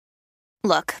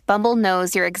Look, Bumble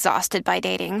knows you're exhausted by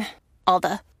dating. All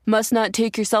the must not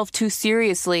take yourself too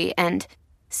seriously and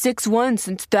 6'1"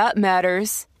 since that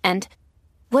matters. And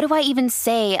what do I even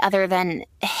say other than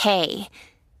hey?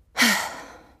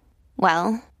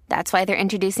 Well, that's why they're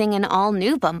introducing an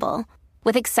all-new Bumble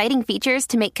with exciting features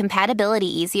to make compatibility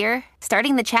easier,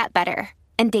 starting the chat better,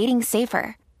 and dating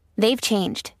safer. They've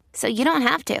changed, so you don't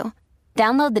have to.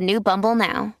 Download the new Bumble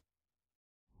now.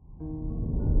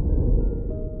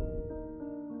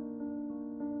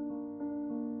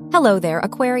 Hello there,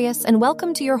 Aquarius, and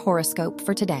welcome to your horoscope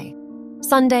for today,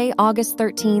 Sunday, August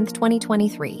 13th,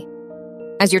 2023.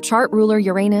 As your chart ruler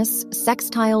Uranus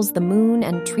sextiles the Moon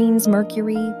and trines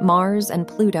Mercury, Mars, and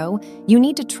Pluto, you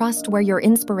need to trust where your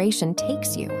inspiration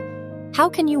takes you. How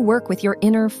can you work with your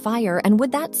inner fire, and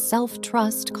would that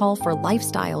self-trust call for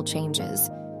lifestyle changes?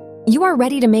 You are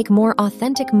ready to make more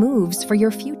authentic moves for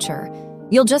your future.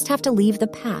 You'll just have to leave the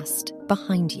past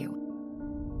behind you.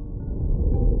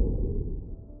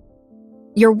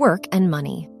 Your work and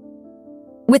money.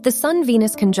 With the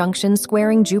Sun-Venus conjunction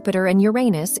squaring Jupiter and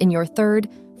Uranus in your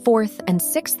 3rd, 4th, and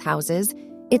 6th houses,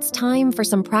 it's time for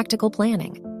some practical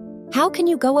planning. How can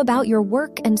you go about your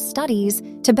work and studies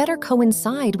to better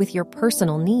coincide with your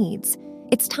personal needs?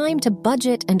 It's time to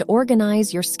budget and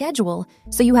organize your schedule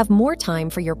so you have more time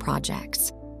for your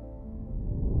projects.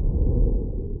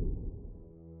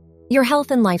 Your health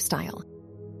and lifestyle.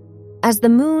 As the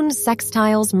Moon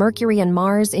sextiles Mercury and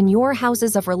Mars in your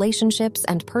houses of relationships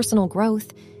and personal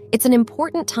growth, it's an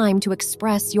important time to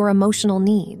express your emotional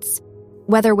needs.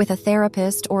 Whether with a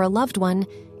therapist or a loved one,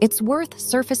 it's worth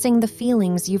surfacing the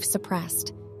feelings you've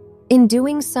suppressed. In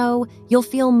doing so, you'll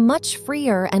feel much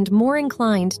freer and more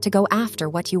inclined to go after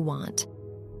what you want.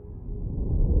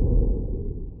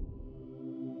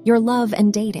 Your love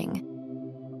and dating.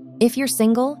 If you're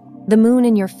single, the Moon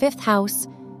in your 5th house,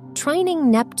 trining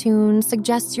Neptune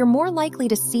suggests you're more likely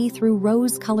to see through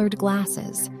rose-colored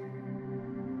glasses.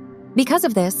 Because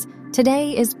of this,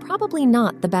 today is probably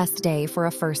not the best day for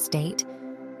a first date.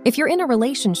 If you're in a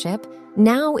relationship,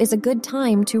 now is a good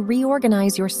time to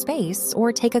reorganize your space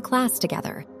or take a class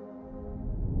together.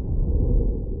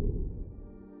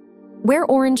 Wear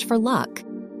orange for luck.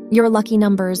 Your lucky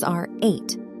numbers are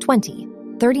 8, 20,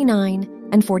 39,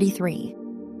 and 43.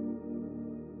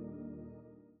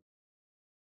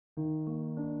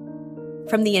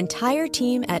 From the entire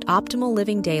team at Optimal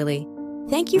Living Daily,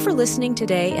 thank you for listening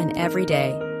today and every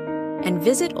day. And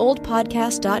visit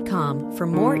oldpodcast.com for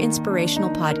more inspirational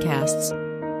podcasts.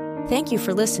 Thank you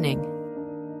for listening.